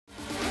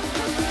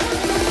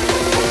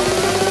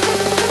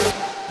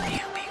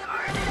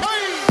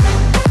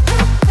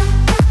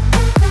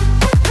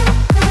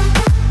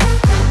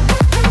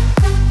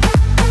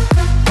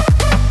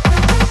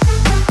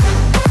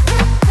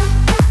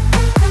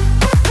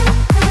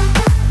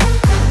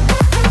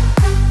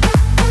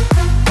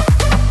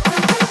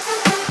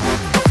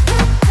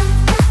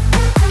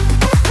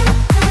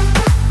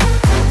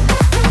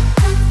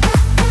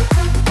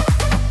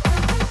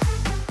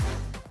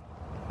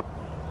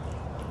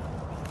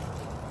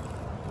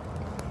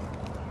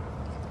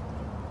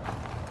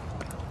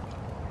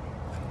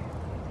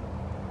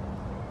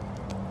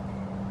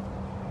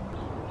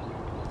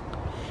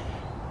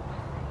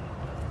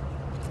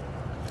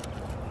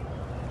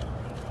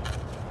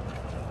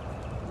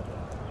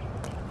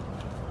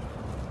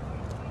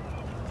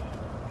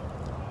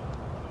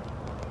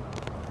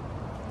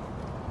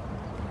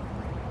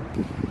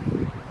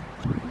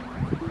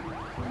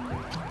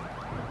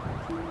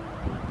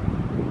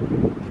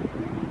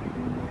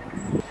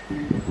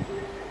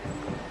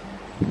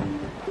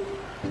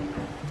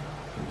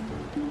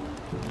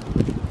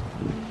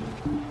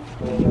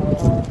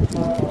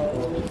Let's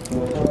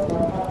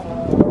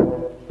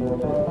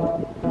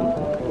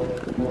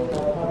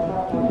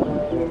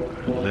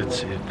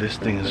see if this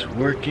thing is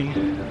working.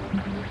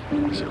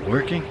 Is it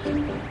working?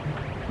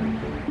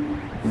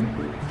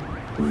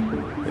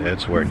 Yeah,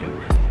 it's working.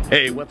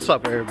 Hey, what's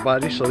up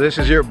everybody? So this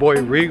is your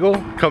boy Regal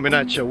coming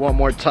at you one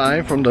more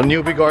time from the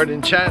Newbie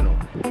Garden channel.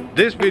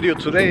 This video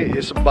today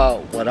is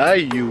about what I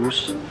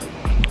use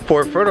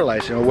for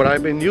fertilizing, or what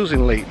I've been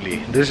using lately.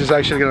 This is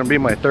actually going to be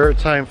my third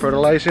time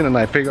fertilizing, and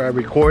I figure I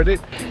record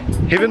it.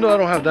 Even though I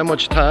don't have that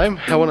much time,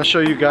 I want to show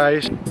you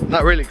guys,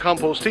 not really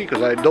compost tea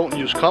because I don't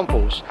use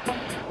compost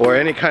or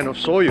any kind of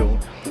soil,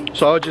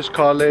 so I'll just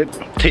call it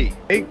tea.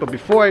 Hey, but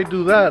before I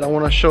do that, I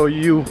want to show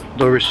you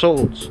the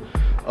results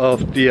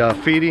of the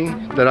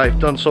feeding that I've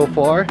done so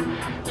far,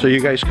 so you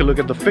guys can look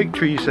at the fig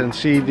trees and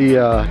see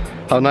the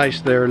how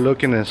nice they're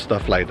looking and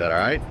stuff like that.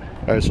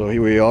 All right, so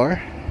here we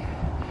are.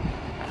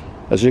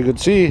 As you can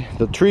see,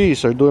 the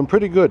trees are doing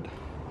pretty good.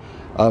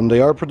 They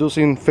are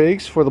producing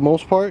figs for the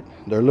most part.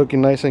 They're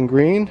looking nice and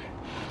green.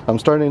 I'm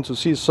starting to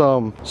see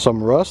some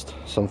rust,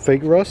 some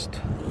fig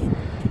rust.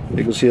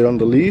 You can see it on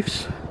the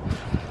leaves.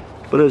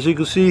 But as you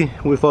can see,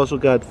 we've also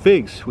got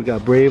figs. We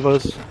got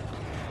brevas,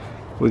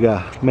 we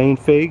got main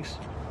figs,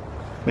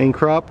 main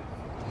crop.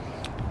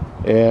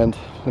 And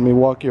let me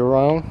walk you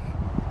around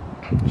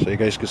so you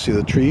guys can see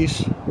the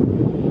trees.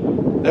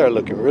 They're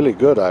looking really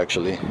good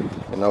actually.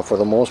 You know, for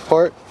the most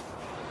part,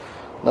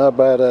 not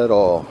bad at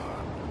all.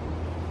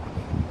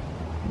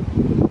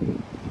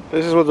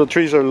 This is what the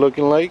trees are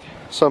looking like.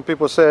 Some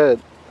people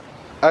said,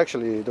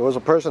 actually there was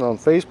a person on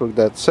Facebook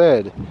that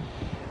said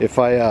if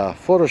I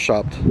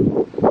photoshopped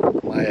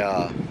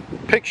my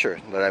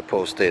picture that I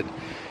posted,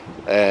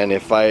 and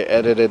if I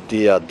edited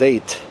the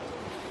date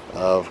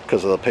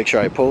because of the picture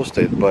I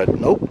posted, but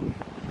nope,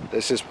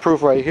 this is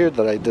proof right here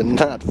that I did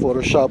not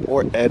Photoshop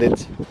or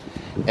edit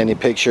any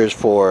pictures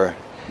for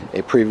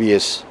a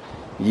previous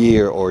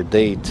year or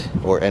date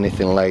or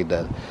anything like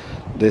that.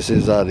 This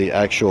is the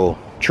actual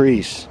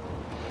trees,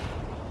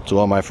 to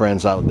all my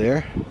friends out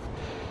there.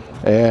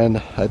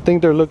 And I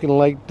think they're looking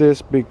like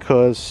this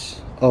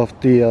because of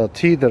the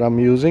tea that I'm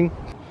using.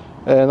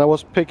 And I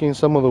was picking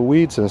some of the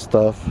weeds and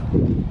stuff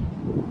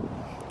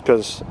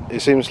because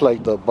it seems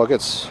like the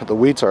buckets, the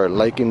weeds are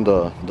liking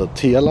the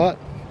tea a lot.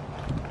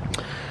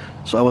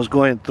 So I was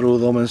going through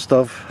them and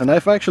stuff, and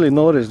I've actually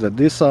noticed that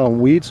these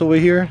weeds over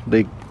here,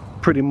 they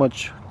pretty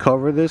much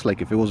cover this,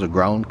 like if it was a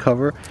ground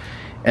cover,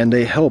 and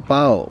they help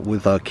out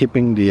with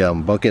keeping the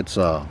buckets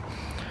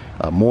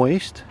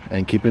moist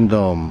and keeping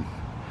them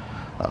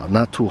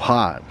not too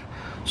hot.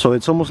 So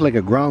it's almost like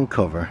a ground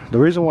cover. The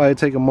reason why I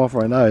take them off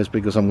right now is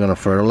because I'm gonna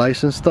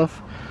fertilize and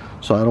stuff,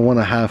 so I don't want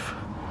to have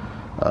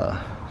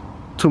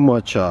too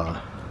much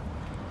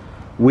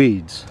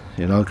weeds,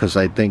 you know, because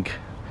I think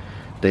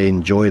they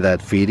enjoy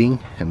that feeding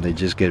and they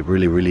just get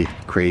really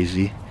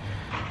crazy.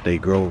 They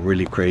grow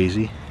really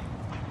crazy,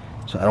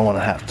 so I don't want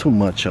to have too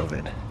much of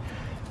it.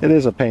 It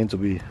is a pain to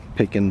be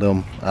picking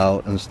them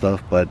out and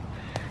stuff, but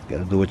you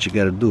gotta do what you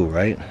gotta do,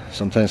 right?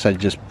 Sometimes I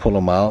just pull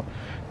them out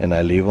and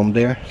I leave them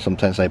there.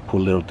 Sometimes I pull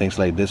little things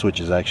like this,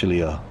 which is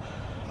actually a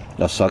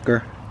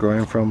sucker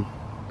growing from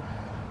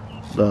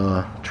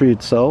the tree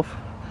itself.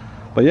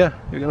 But yeah,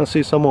 you're gonna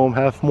see some of them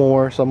have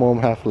more, some of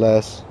them have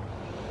less,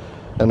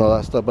 and all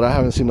that stuff. But I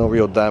haven't seen no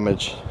real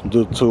damage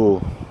due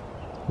to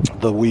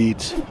the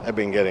weeds. I've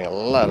been getting a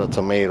lot of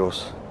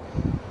tomatoes.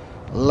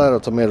 A lot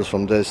of tomatoes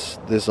from this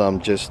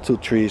just two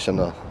trees and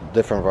a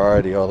different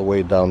variety all the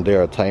way down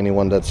there. A tiny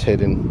one that's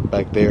hidden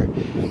back there,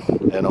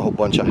 and a whole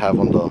bunch I have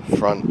on the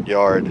front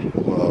yard.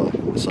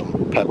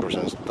 Some peppers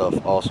and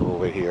stuff also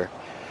over here.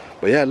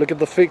 But yeah, look at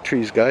the fig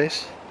trees,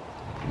 guys.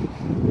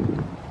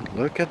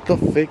 Look at the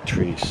fig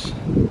trees.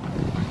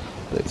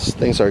 These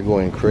things are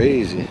going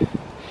crazy.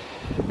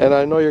 And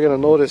I know you're gonna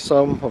notice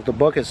some of the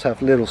buckets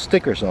have little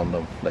stickers on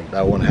them. Like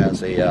that one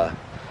has a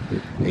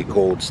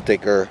gold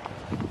sticker.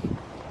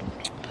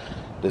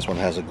 This one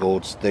has a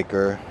gold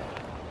sticker.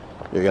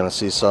 You're gonna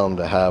see some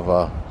that have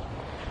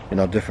you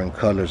know, different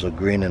colors of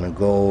green and a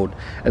gold.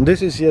 And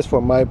this is just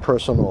for my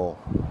personal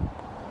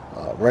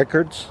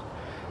records.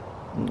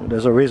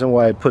 There's a reason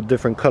why I put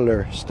different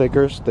color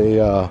stickers. They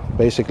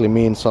basically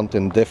mean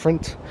something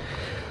different.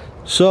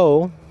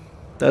 So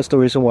that's the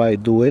reason why I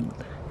do it.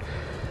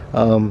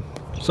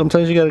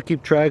 Sometimes you got to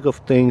keep track of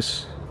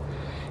things,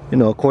 you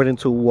know, according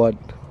to what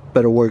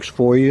better works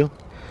for you.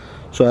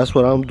 So that's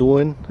what I'm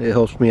doing. It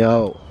helps me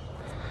out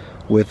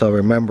with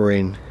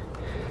remembering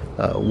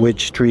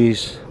which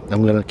trees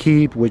I'm gonna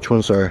keep, which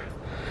ones are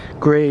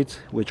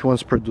great, which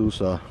ones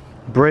produce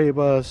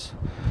brevas,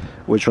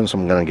 which ones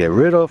I'm gonna get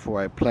rid of, or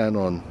I plan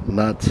on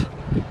not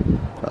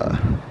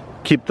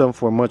keep them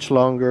for much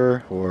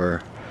longer,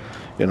 or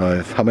you know,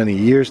 if how many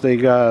years they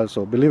got.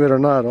 So believe it or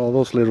not, all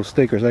those little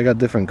stickers, I got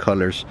different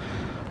colors,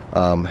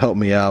 help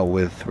me out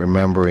with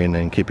remembering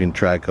and keeping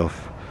track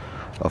of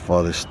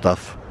all this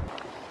stuff.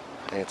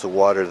 I need to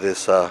water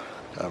this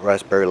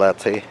raspberry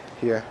latte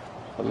here.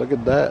 But look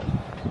at that.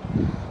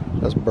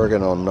 That's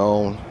Bergen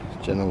Unknown,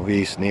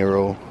 Genovese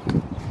Nero.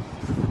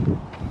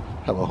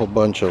 have a whole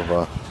bunch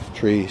of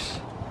trees.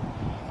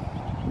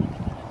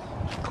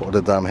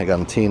 𝐦𝐨𝐻𝐵𝐻𝐵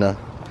gigantina.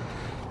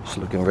 It's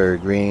looking very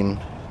green.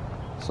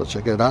 So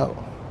check it out.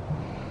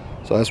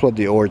 So that's what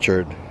the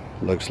orchard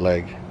looks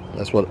like.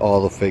 That's what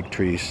all the fig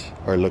trees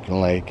are looking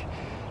like,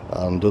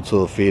 due to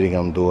the feeding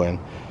I'm doing.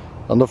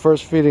 On the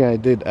first feeding I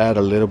did add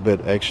a little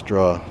bit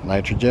extra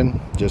nitrogen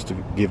just to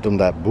give them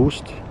that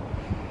boost,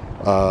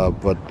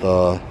 but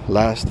the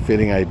last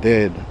feeding I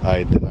did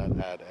not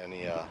add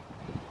any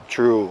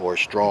true or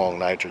strong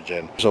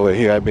nitrogen. So over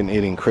here I've been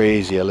eating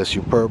crazy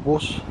LSU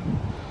purples.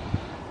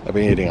 I've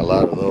been eating a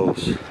lot of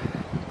those.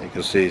 You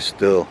can see it's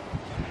still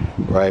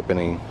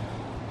ripening,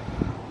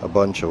 a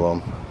bunch of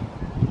them,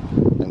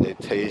 and they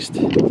taste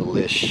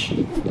delish.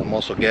 I'm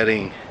also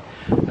getting,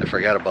 I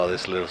forgot about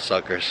these little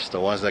suckers, the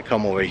ones that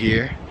come over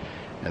here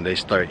and they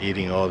start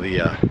eating all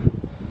the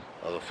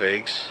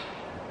figs,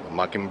 the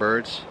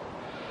mockingbirds.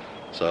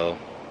 So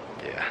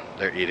yeah,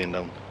 they're eating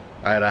them.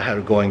 Alright, I had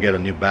to go and get a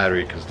new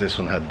battery because this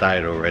one had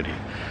died already.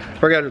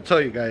 Forgot to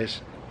tell you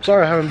guys,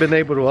 sorry I haven't been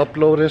able to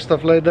upload and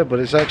stuff like that, but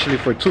it's actually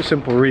for two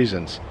simple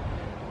reasons.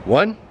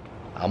 One,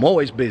 I'm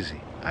always busy.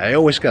 I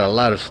always got a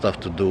lot of stuff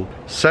to do.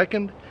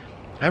 Second,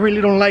 I really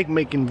don't like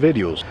making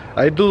videos.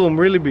 I do them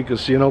really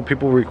because, you know,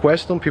 people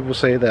request them. People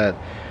say that,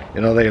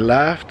 you know, they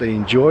laugh, they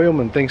enjoy them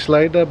and things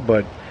like that,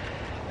 but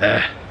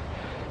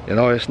you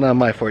know, it's not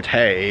my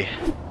forte.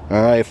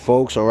 Alright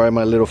folks, alright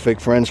my little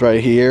fig friends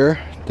right here.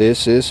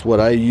 This is what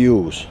I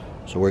use.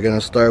 So we're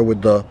gonna start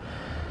with the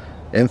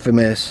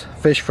infamous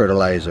fish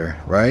fertilizer,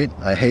 right?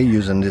 I hate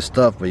using this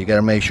stuff, but you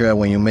gotta make sure that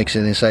when you mix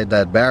it inside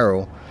that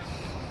barrel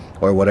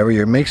or whatever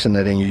you're mixing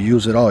it in, you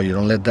use it all. You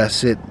don't let that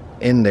sit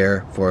in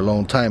there for a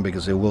long time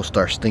because it will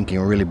start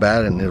stinking really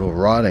bad and it'll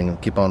rot and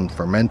keep on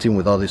fermenting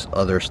with all this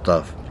other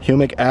stuff.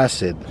 Humic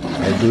acid,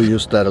 I do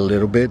use that a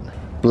little bit.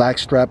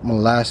 Blackstrap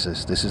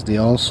molasses, this is the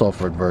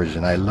unsulfured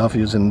version. I love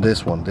using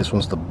this one. This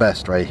one's the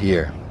best right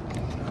here.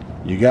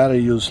 You gotta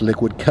use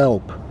liquid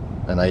kelp,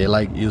 and I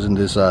like using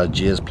this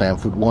GS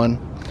plant food one.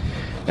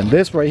 And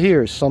this right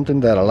here is something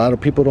that a lot of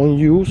people don't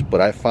use,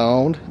 but I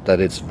found that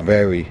it's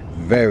very,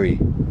 very,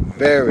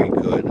 very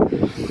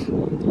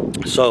good.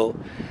 So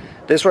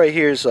this right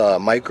here is a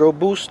micro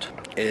boost.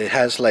 It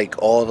has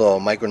like all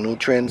the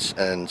micronutrients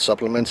and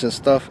supplements and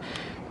stuff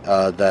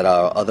that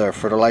other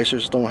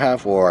fertilizers don't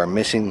have, or are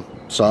missing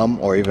some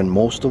or even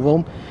most of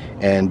them.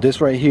 And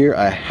this right here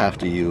I have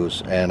to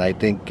use, and I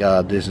think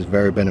this is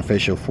very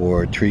beneficial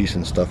for trees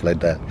and stuff like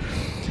that.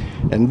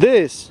 And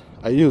this,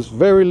 I use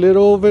very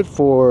little of it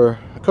for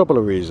a couple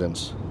of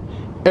reasons.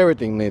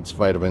 Everything needs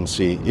vitamin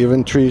C,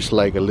 even trees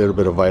like a little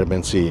bit of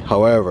vitamin C.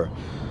 However,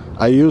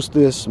 I use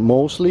this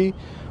mostly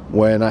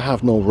when I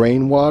have no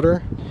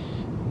rainwater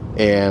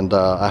and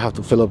I have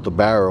to fill up the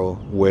barrel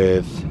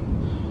with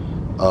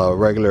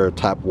regular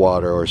tap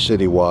water or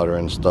city water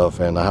and stuff,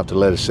 and I have to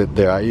let it sit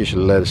there. I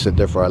usually let it sit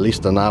there for at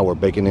least an hour,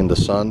 baking in the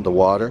sun, the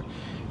water,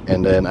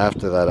 and then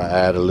after that I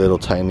add a little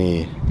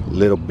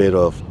bit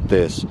of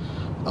this.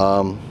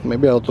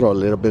 Maybe I'll throw a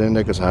little bit in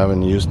there because I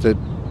haven't used it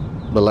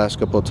the last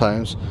couple of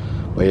times.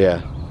 But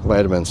yeah,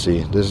 vitamin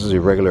C. This is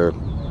a regular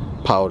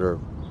powder,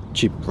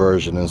 cheap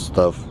version and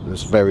stuff.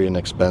 It's very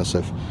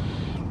inexpensive,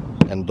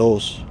 and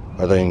those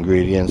are the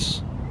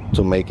ingredients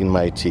to making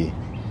my tea.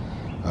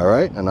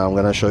 Alright, and now I'm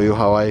gonna show you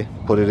how I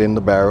put it in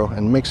the barrel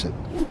and mix it.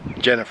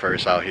 Jennifer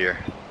is out here.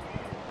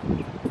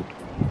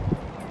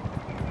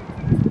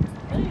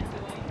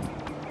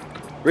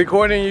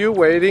 Recording you,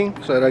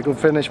 waiting so that I can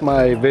finish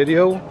my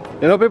video.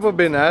 You know, people have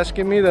been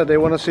asking me that they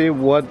want to see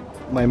what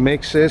my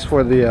mix is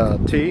for the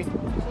tea. So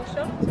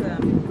show it to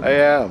them. I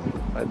am.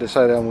 I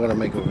decided I'm gonna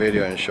make a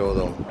video and show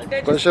them.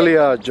 Especially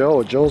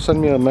Joe. Joe sent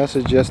me a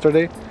message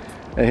yesterday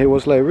and he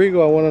was like,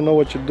 Rigo, I want to know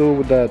what you do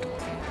with that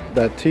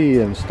tea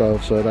and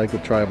stuff so that I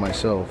could try it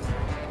myself.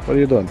 What are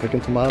you doing?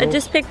 Picking tomatoes? I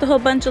just picked a whole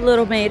bunch of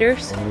little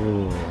maters.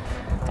 Ooh.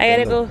 I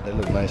gotta go. They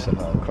look nice and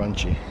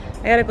crunchy.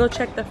 I gotta go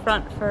check the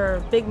front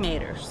for big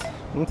maters.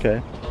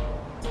 Okay.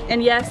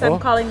 And yes, I'm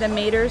calling them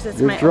maters. It's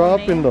You're my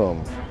dropping own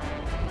name.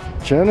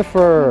 them.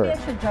 Jennifer. Maybe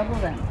I should double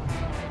them.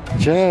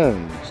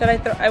 Jen. Should I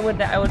throw? I would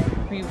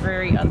be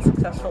very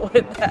unsuccessful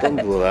with that. Don't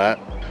do that.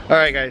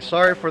 Alright guys,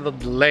 sorry for the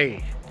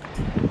delay.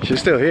 She's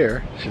still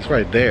here. She's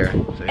right there.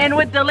 See? And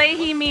with delay,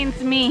 he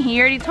means me. He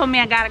already told me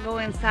I gotta go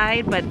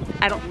inside, but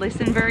I don't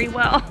listen very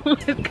well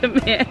with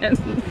commands.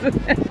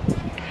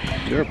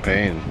 You're a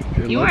pain.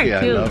 You are too.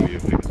 I love you,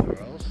 because or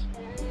else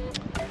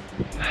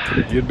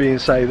you'd be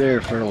inside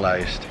there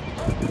fertilized.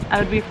 I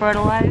would be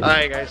fertilized.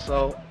 Alright guys,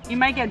 so you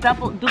might get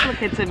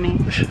duplicates of me.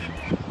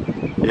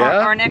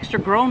 yeah? Or an extra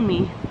grown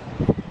me.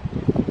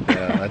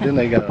 Yeah, I think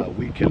I got a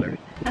weed killer.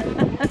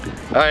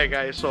 Alright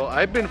guys, so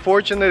I've been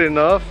fortunate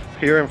enough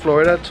here in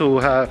Florida to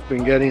have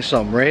been getting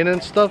some rain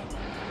and stuff.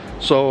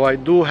 So I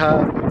do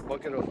have a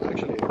bucket of,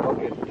 actually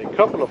a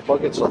couple of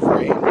buckets of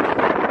rain.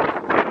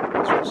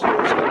 This one's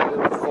here, it's got a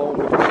little foam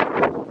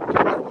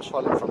because that was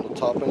falling from the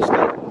top and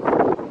stuff.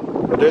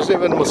 But there's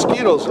even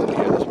mosquitoes in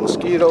here. There's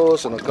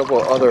mosquitoes and a couple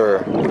of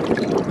other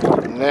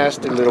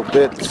nasty little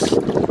bits.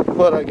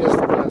 but I guess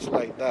the plant's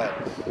like that.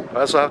 I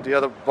also have the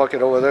other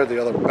bucket over there,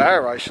 the other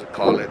barrel I should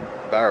call it,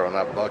 barrel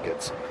not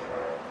buckets,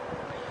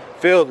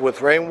 filled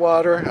with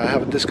rainwater. I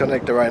have it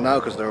disconnected right now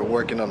because they're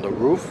working on the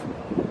roof.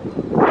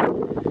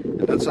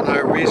 And that's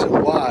another reason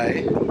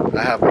why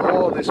I have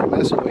all this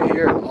mess over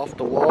here and off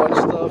the wall and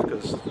stuff,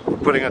 because we're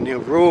putting a new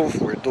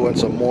roof, we're doing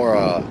some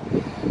more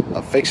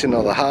fixing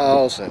of the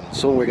house, and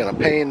soon we're gonna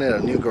paint it, a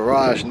new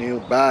garage, new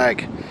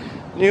back,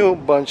 new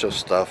bunch of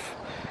stuff,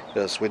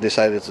 because we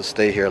decided to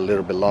stay here a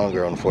little bit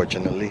longer,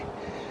 unfortunately.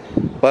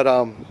 But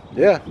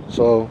yeah,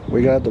 so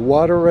we got the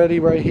water ready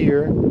right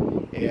here,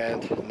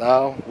 and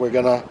now we're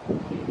gonna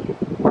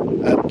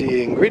add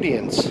the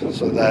ingredients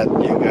so that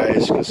you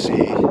guys can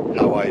see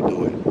how I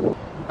do it.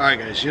 Alright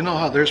guys, you know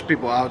how there's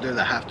people out there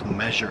that have to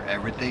measure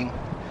everything?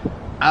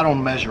 I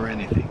don't measure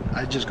anything.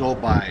 I just go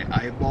by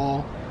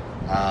eyeball,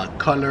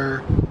 color,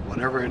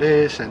 whatever it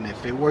is, and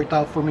if it worked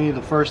out for me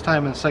the first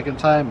time and second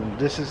time, and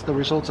this is the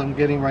results I'm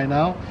getting right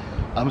now,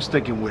 I'm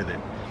sticking with it.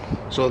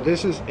 So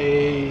this is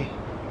a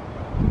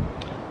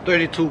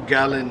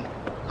 32-gallon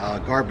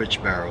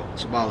garbage barrel.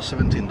 It's about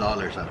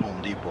 $17 at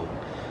Home Depot,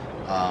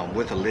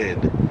 with a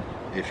lid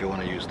if you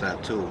want to use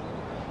that too.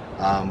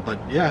 But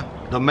yeah,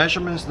 the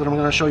measurements that I'm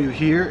going to show you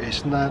here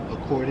is not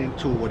according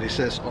to what it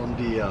says on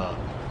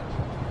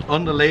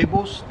the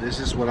labels. This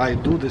is what I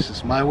do. This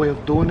is my way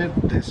of doing it.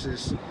 This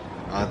is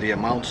the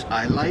amounts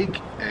I like,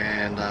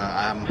 and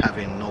I'm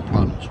having no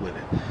problems with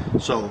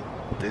it. So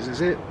this is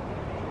it.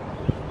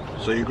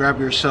 So you grab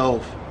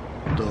yourself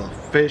the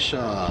fish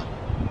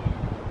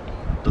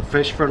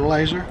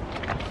fertilizer,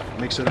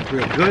 mix it up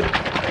real good.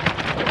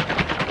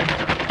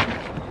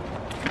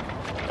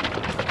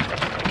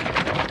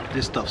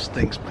 This stuff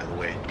stinks, by the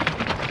way,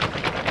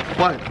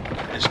 but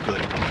it's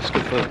good. It's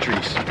good for the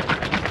trees.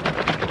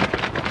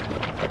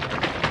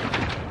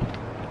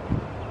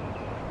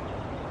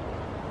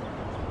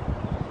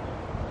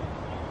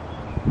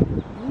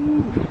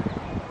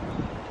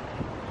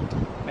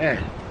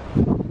 Man,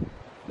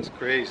 that's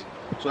crazy.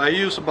 So I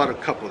use about a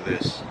cup of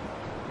this.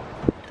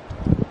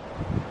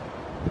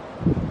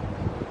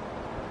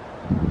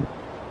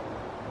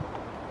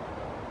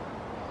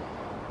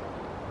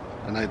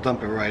 And I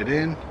dump it right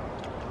in.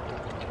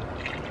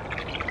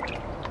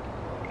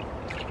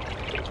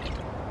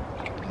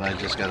 And I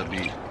just gotta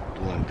be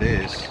doing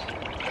this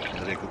so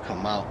that it could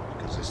come out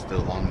because it's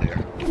still on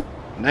there.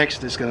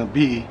 Next is gonna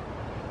be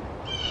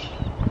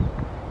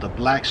the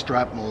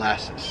blackstrap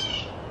molasses.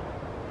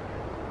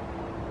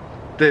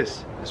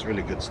 This is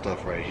really good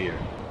stuff right here.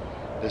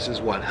 This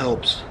is what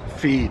helps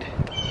feed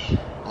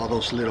all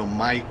those little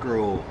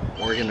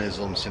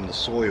microorganisms in the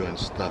soil and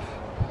stuff.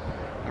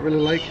 I really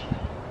like it.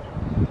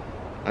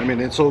 I mean,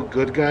 it's so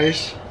good,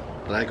 guys,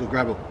 that I could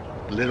grab a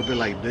little bit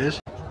like this.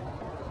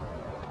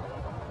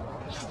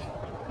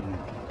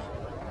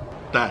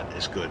 That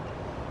is good.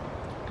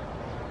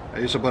 I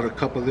use about a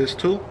cup of this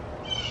too.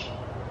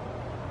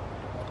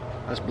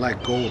 That's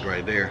black gold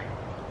right there.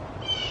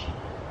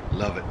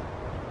 Love it.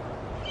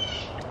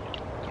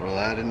 Throw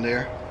that in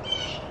there.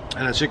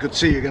 And as you can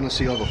see, you're gonna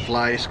see all the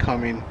flies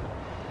coming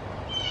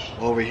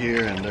over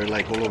here, and they're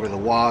like all over the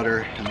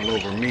water and all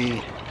over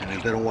me. And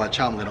if they don't watch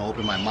out, I'm gonna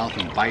open my mouth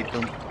and bite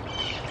them.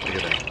 Look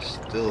at that,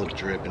 still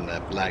dripping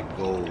that black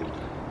gold.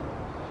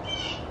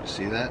 You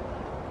see that?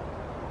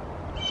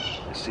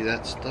 You see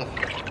that stuff?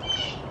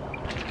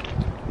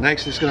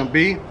 Next is gonna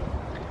be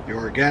your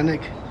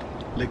organic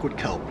liquid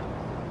kelp.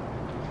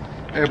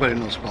 Everybody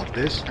knows about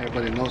this.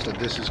 Everybody knows that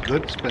this is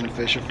good. It's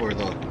beneficial for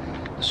the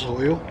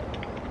soil.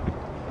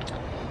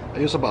 I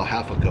use about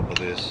half a cup of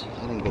this.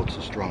 I don't go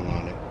too strong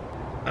on it.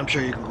 I'm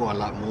sure you can go a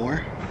lot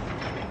more.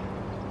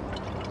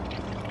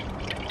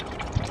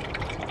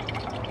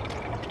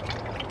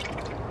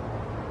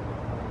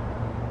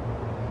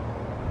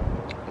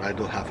 But I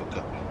do half a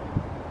cup.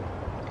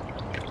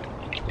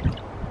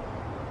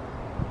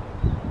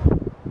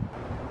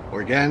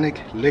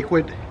 Organic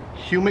liquid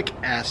humic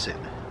acid.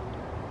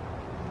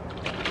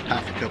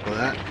 Half a cup of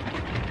that.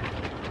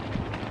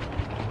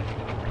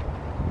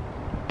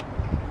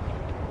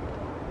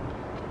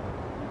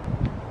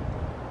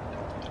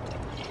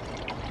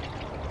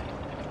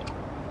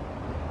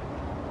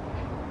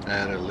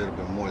 Add a little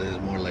bit more. This is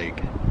more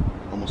like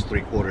almost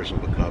 3/4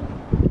 of a cup.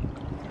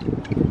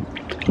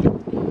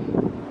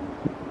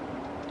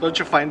 Don't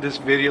you find this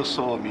video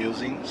so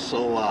amusing,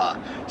 so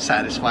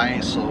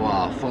satisfying, so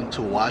fun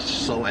to watch,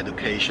 so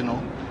educational?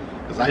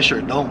 Because I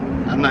sure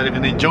don't. I'm not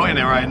even enjoying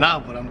it right now,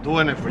 but I'm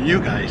doing it for you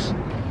guys.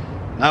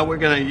 Now we're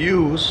gonna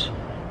use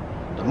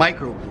the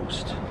micro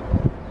boost.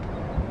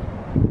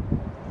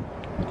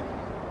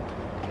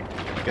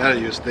 Gotta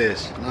use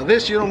this. Now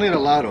this you don't need a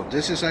lot of.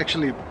 This is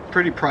actually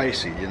pretty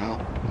pricey, you know.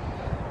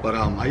 But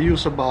I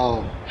use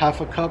about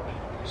half a cup,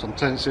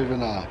 sometimes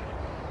even a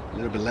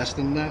little bit less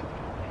than that.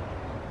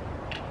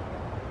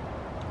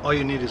 All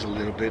you need is a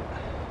little bit.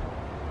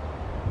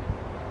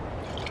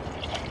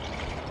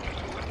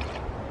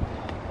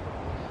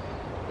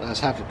 That's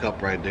half a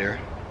cup right there.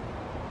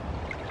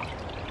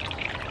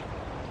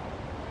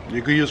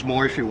 You could use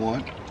more if you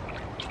want.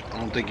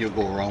 don't think you'll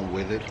go wrong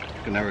with it.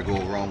 You can never go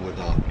wrong with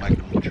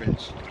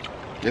micronutrients.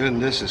 Even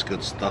this is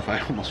good stuff. I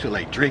almost feel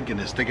like drinking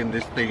it, sticking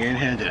this thing in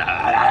here.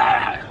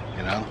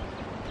 You know,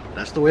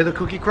 that's the way the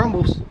cookie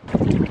crumbles.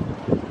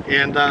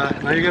 And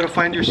now you gotta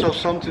find yourself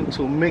something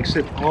to mix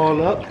it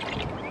all up.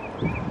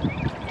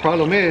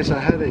 Problem is, I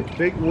had a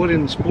big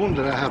wooden spoon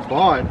that I had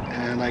bought,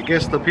 and I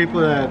guess the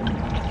people that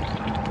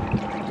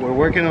were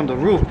working on the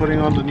roof, putting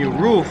on the new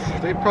roof,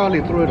 they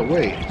probably threw it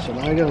away. So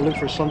now I gotta look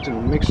for something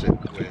to mix it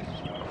with.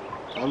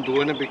 I'm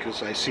doing it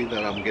because I see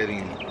that I'm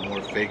getting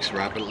more fakes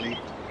rapidly.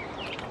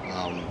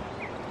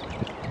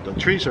 The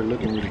trees are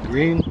looking really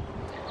green.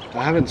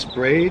 I haven't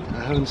sprayed.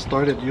 I haven't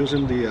started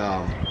using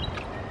the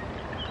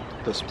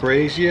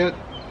sprays yet,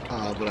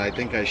 but I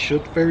think I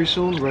should very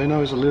soon. Right now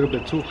it's a little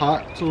bit too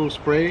hot to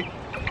spray.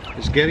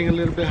 It's getting a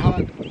little bit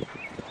hot,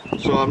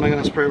 so I'm not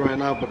gonna spray right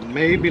now, but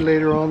maybe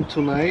later on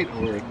tonight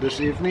or this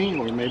evening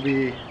or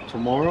maybe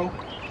tomorrow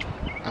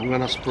I'm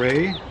gonna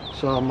spray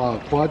some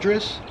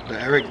Quadris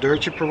that Eric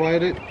Durche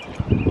provided.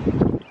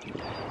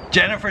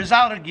 Jennifer's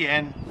out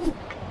again.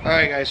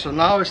 Alright guys, so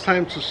now it's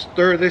time to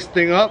stir this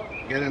thing up,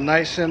 get it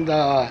nice and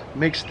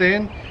mixed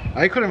in.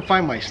 I couldn't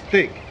find my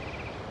stick.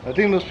 I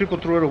think those people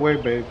threw it away,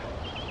 babe.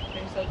 I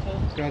think so too.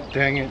 God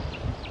dang it.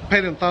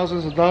 Paid them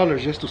thousands of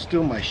dollars just to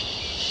steal my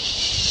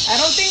I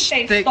don't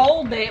think they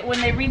stole it. When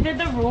they redid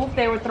the roof,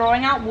 they were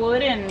throwing out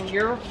wood, and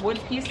your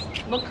wood piece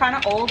looked kind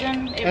of old,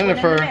 and it went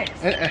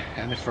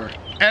in the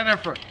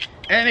mix.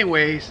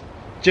 Anyways,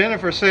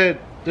 Jennifer said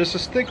there's a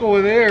stick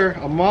over there,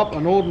 an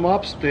old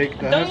mop stick.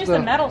 That Don't use the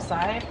metal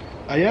side.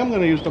 I am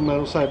gonna use the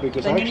metal side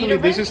because then actually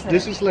this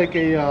is like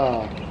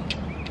a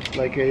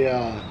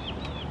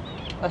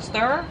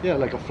stirrer? Yeah,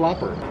 like a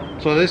flopper.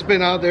 So it's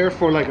been out there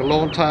for like a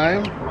long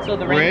time. So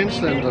the rain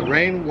rinsed and the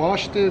rain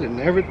washed it and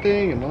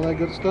everything and all that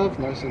good stuff.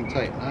 Nice and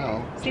tight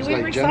now. See, just we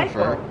like recycle.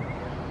 Jennifer.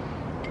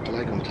 I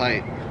like them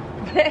tight.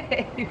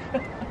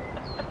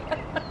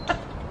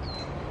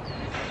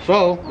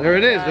 So there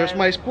it is. There's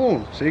my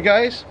spoon. See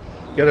guys?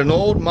 Got an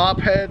old mop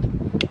head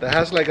that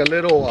has like a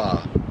little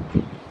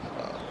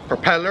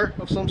propeller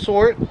of some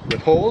sort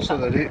with holes so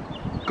that it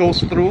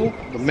goes through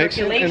the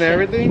mixing and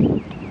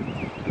everything.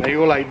 And you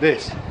go like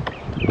this.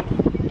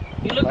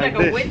 You look like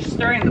a witch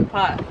stirring the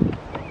pot.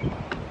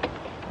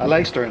 I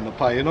like stirring the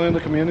pot. You know, in the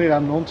community,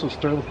 I'm known to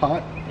stir the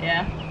pot.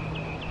 Yeah,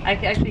 I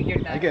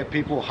figured that. I get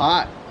people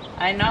hot.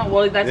 I know.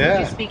 Well, that's what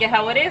you speak it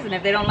how it is, and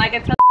if they don't like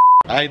it, tell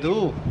I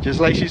do. Just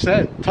like she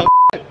said.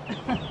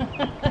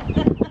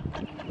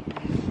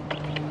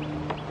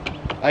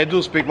 I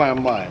do speak my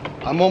mind.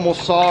 I'm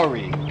almost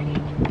sorry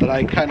that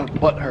I kind of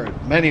butthurt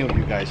many of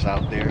you guys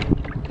out there.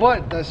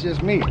 But that's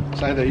just me.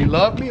 It's either you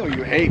love me or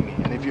you hate me.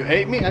 And if you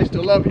hate me, I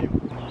still love you.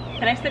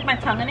 Can I stick my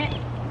tongue in it?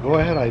 Go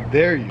ahead, I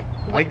dare you.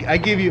 I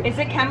give you... Is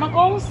it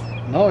chemicals?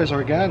 No, it's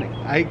organic.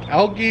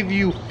 I'll give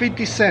you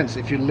 50 cents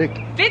if you lick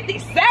it. 50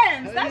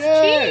 cents? That's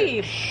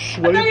cheap.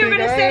 I thought you were going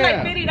to say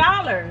like $50.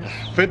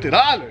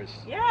 $50?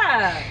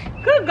 Yeah.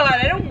 Good God,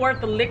 it don't worth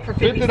the lick for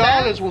 50 cents.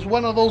 $50 was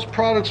one of those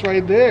products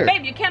right there.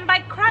 Babe, you can't buy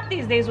crap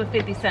these days with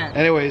 50 cents.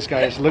 Anyways,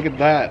 guys, look at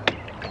that.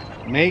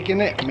 Making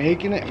it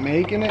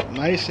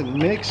nice and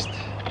mixed.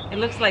 It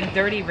looks like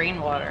dirty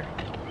rainwater.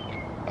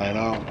 I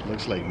know, it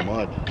looks like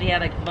mud. Yeah,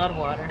 like mud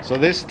water. So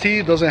this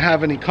tea doesn't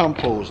have any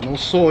compost, no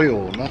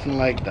soil, nothing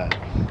like that.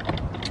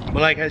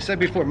 But like I said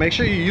before, make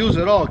sure you use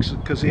it all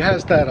because it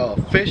has that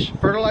fish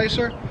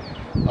fertilizer,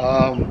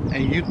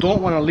 and you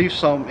don't want to leave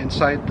some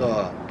inside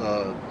the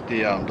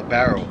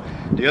barrel.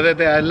 The other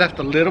day I left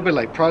a little bit,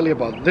 like probably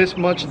about this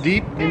much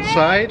deep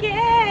inside,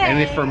 and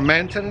it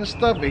fermented and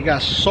stuff. It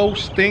got so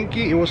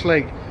stinky. It was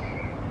like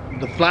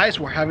the flies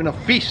were having a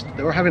feast.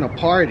 They were having a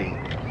party.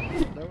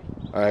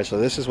 All right, so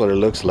this is what it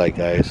looks like,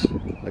 guys.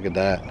 Look at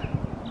that.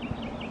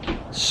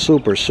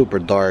 Super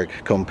dark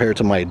compared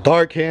to my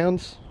dark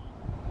hands.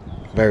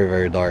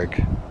 Very dark.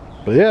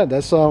 But yeah,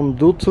 that's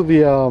due to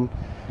the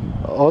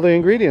all the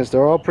ingredients.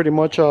 They're all pretty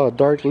much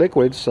dark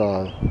liquids.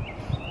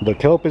 The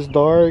kelp is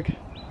dark.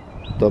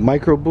 The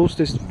micro boost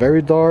is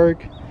very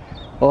dark.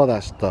 All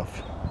that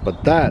stuff.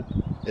 But that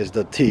is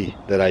the tea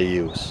that I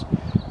use.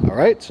 All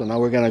right, so now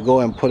we're gonna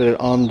go and put it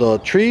on the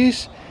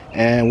trees.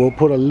 And we'll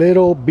put a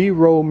little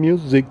B-roll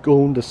music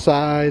on the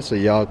side so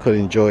y'all could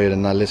enjoy it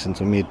and not listen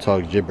to me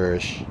talk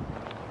gibberish.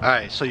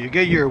 Alright, so you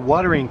get your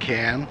watering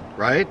can,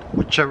 right?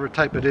 Whichever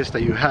type it is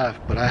that you have,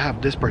 but I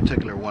have this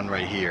particular one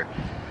right here.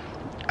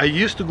 I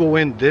used to go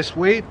in this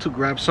way to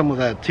grab some of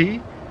that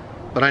tea,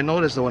 but I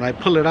noticed that when I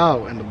pull it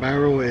out and the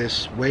barrel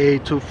is way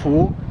too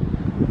full,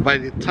 by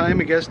the time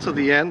it gets to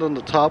the end on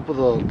the top of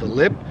the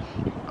lip,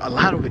 a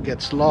lot of it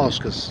gets lost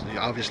because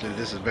obviously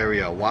this is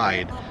very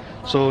wide.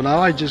 So now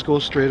I just go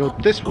straight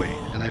up this way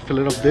and I fill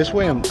it up this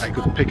way, and I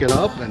could pick it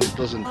up and it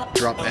doesn't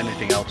drop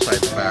anything outside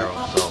the barrel.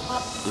 So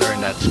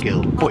learn that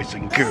skill, boys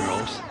and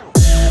girls.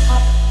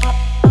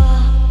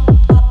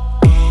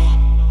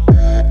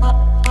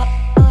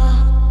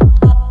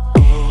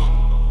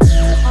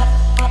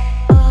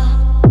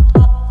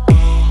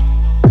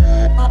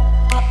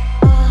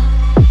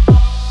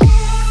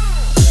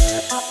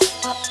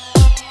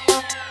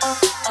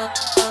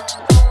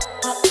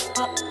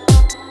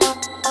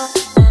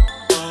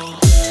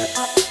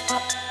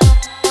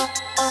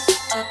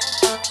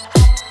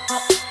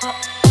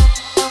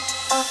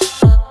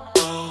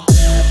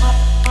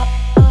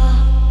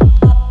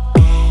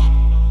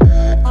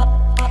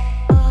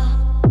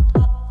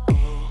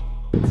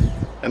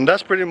 And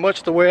that's pretty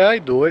much the way I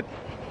do it.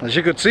 As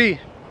you could see,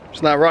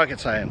 it's not rocket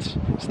science.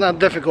 It's not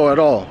difficult at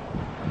all.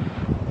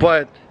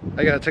 But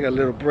I gotta take a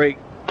little break.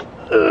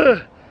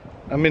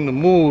 I'm in the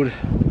mood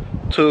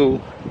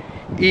to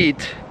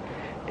eat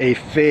a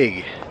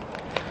fig.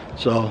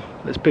 So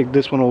let's pick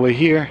this one over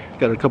here.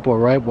 Got a couple of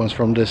ripe ones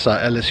from this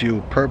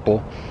LSU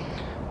purple.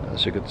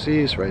 As you can see,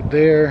 it's right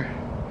there.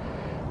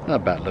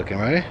 Not bad looking,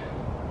 right?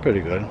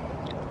 Pretty good.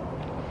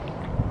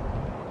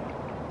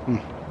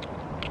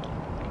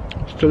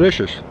 It's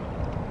delicious.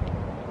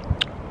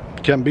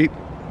 Can't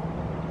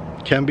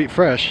beat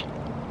fresh.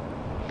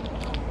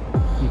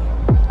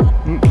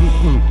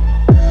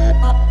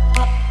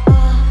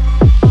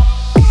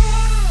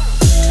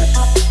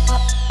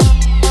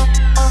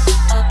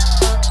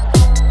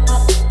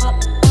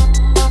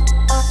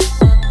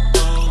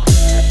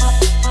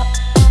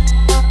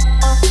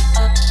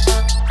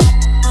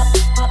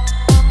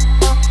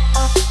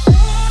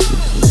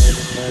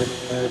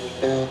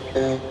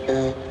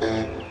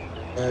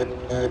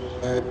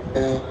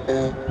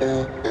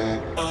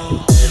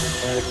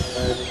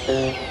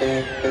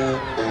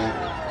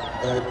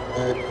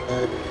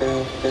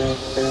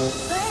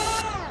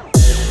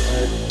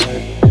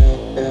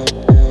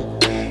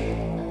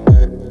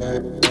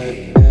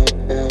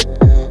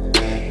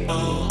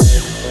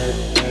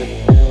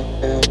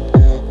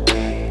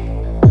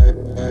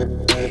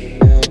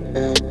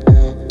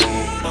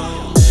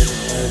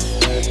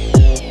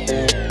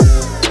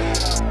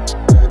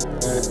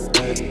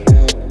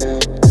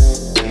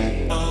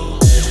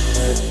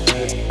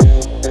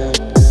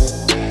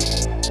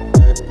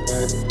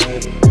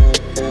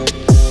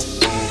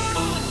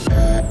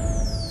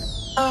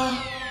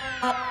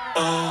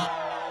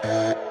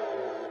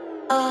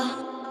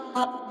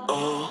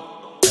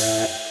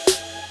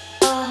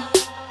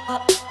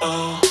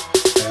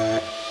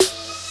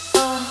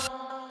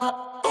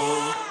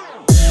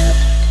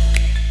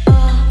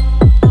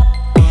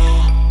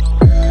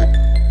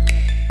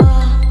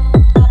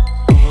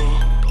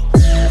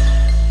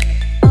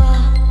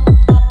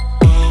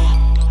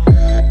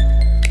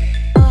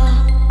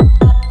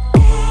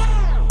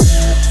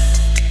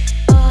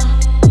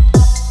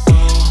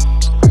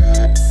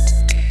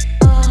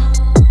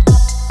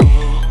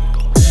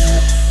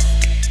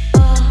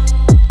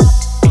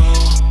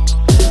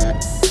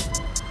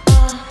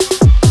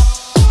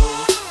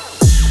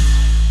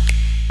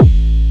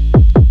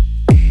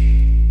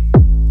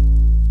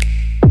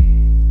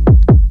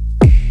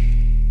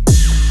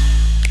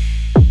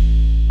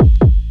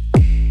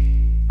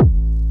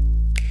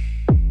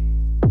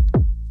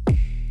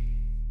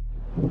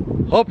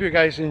 Hope you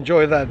guys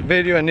enjoyed that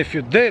video, and if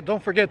you did,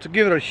 don't forget to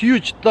give it a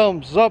huge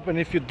thumbs up, and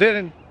if you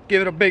didn't,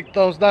 give it a big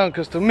thumbs down,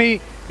 because to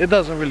me it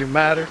doesn't really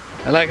matter.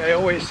 And like I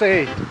always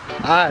say,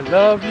 I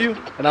love you,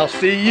 and I'll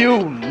see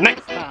you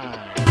next time.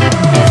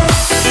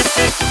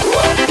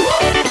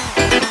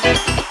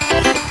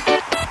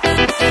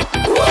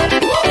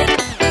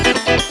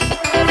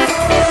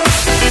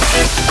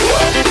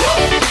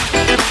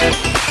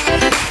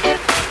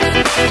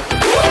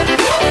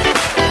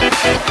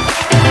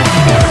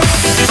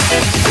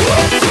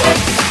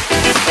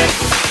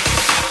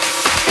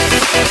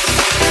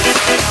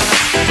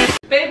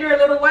 Babe, you're a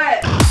little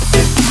wet.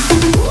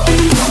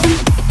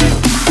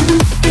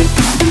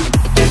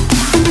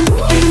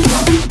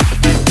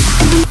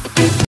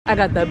 I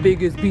got the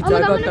biggest pizza.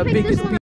 I got the biggest pizza.